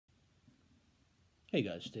Hey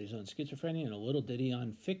guys, today's on schizophrenia and a little ditty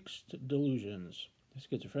on fixed delusions.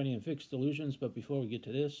 Schizophrenia and fixed delusions, but before we get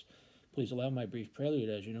to this, please allow my brief prelude.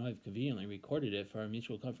 As you know, I've conveniently recorded it for our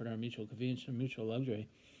mutual comfort, our mutual convenience, and mutual luxury.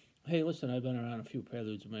 Hey, listen, I've been around a few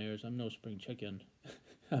preludes in my ears. I'm no spring chicken.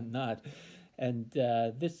 I'm not. And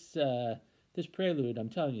this prelude, I'm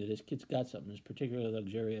telling you, this kid's got something that's particularly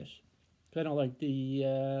luxurious. Kind of like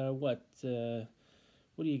the, what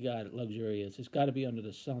do you got luxurious? It's got to be under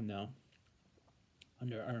the sun now.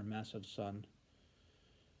 Under our massive sun.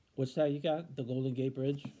 What's that you got? The Golden Gate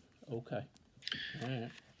Bridge? Okay. All right.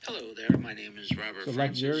 Hello there, my name is Robert It's a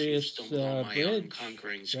Francis. luxurious You stumbled on my bridge.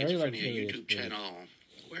 Conquering Very Schizophrenia luxurious YouTube bridge. channel,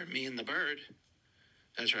 where me and the bird,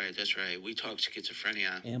 that's right, we talk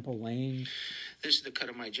schizophrenia. Ample lanes. This is the cut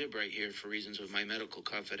of my jib right here for reasons of my medical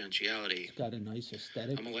confidentiality. It's got a nice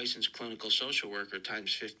aesthetic. I'm a licensed clinical social worker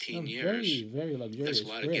times 15 years. Very, very luxurious That's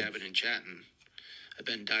a lot bridge. of gabbing and chatting. I've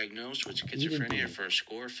been diagnosed with schizophrenia for a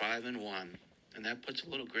score 5 and 1, and that puts a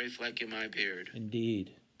little gray fleck in my beard.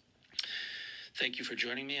 Indeed. Thank you for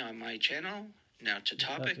joining me on my channel. Now to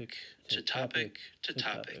topic.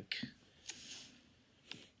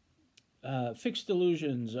 Fixed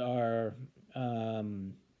delusions are,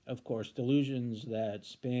 of course, delusions that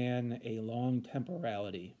span a long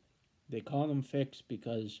temporality. They call them fixed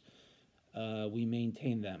because we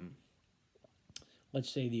maintain them. Let's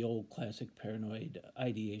say the old classic paranoid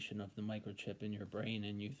ideation of the microchip in your brain,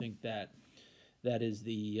 and you think that that is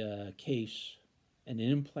the case, an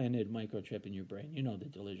implanted microchip in your brain. You know the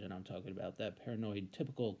delusion I'm talking about, that paranoid,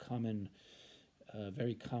 typical, common,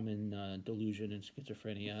 very common delusion in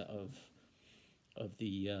schizophrenia of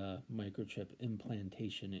the microchip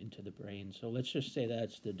implantation into the brain. So let's just say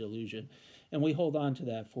that's the delusion. And we hold on to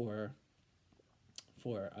that for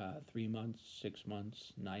 3 months, 6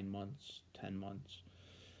 months, 9 months, 10 months.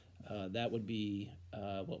 That would be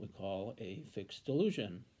what we call a fixed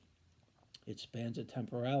delusion. It spans a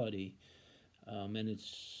temporality, and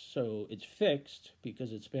it's fixed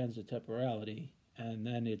because it spans a temporality, and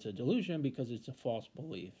then it's a delusion because it's a false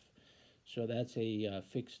belief. So that's a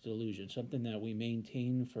fixed delusion, something that we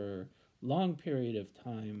maintain for a long period of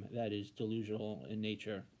time that is delusional in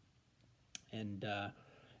nature. And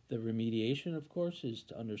the remediation, of course, is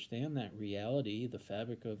to understand that reality, the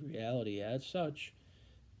fabric of reality as such,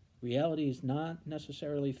 reality is not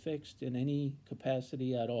necessarily fixed in any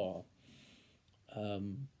capacity at all.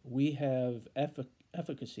 We have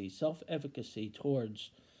efficacy, self-efficacy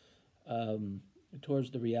towards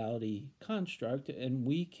the reality construct, and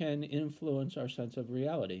we can influence our sense of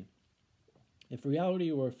reality. If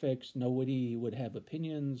reality were fixed, nobody would have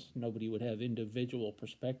opinions, nobody would have individual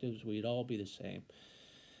perspectives, we'd all be the same.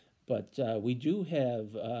 But we do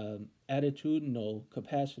have attitudinal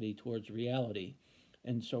capacity towards reality,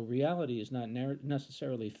 and so reality is not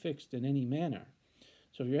necessarily fixed in any manner.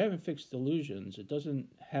 So if you're having fixed delusions, it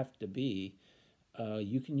doesn't have to be.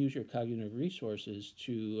 You can use your cognitive resources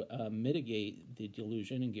to mitigate the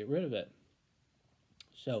delusion and get rid of it.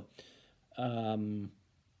 So,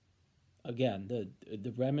 again,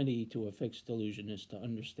 the remedy to a fixed delusion is to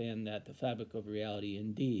understand that the fabric of reality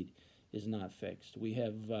indeed is not fixed. We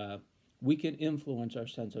can influence our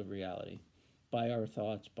sense of reality by our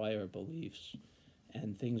thoughts, by our beliefs,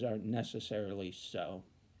 and things aren't necessarily so.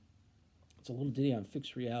 It's a little ditty on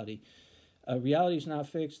fixed reality. Reality is not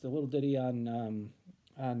fixed. A little ditty on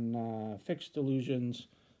fixed delusions.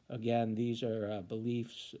 Again, these are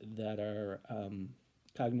beliefs that are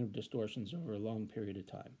cognitive distortions over a long period of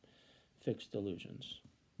time. Fixed delusions.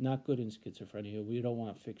 Not good in schizophrenia. We don't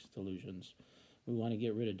want fixed delusions. We want to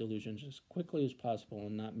get rid of delusions as quickly as possible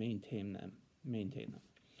and not maintain them.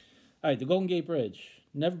 All right, the Golden Gate Bridge.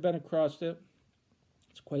 Never been across it.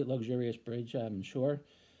 It's quite a luxurious bridge, I'm sure.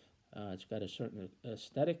 It's got a certain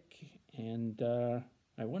aesthetic, and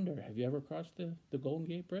I wonder, have you ever crossed the Golden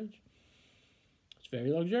Gate Bridge? It's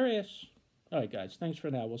very luxurious. All right, guys, thanks for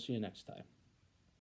now. We'll see you next time.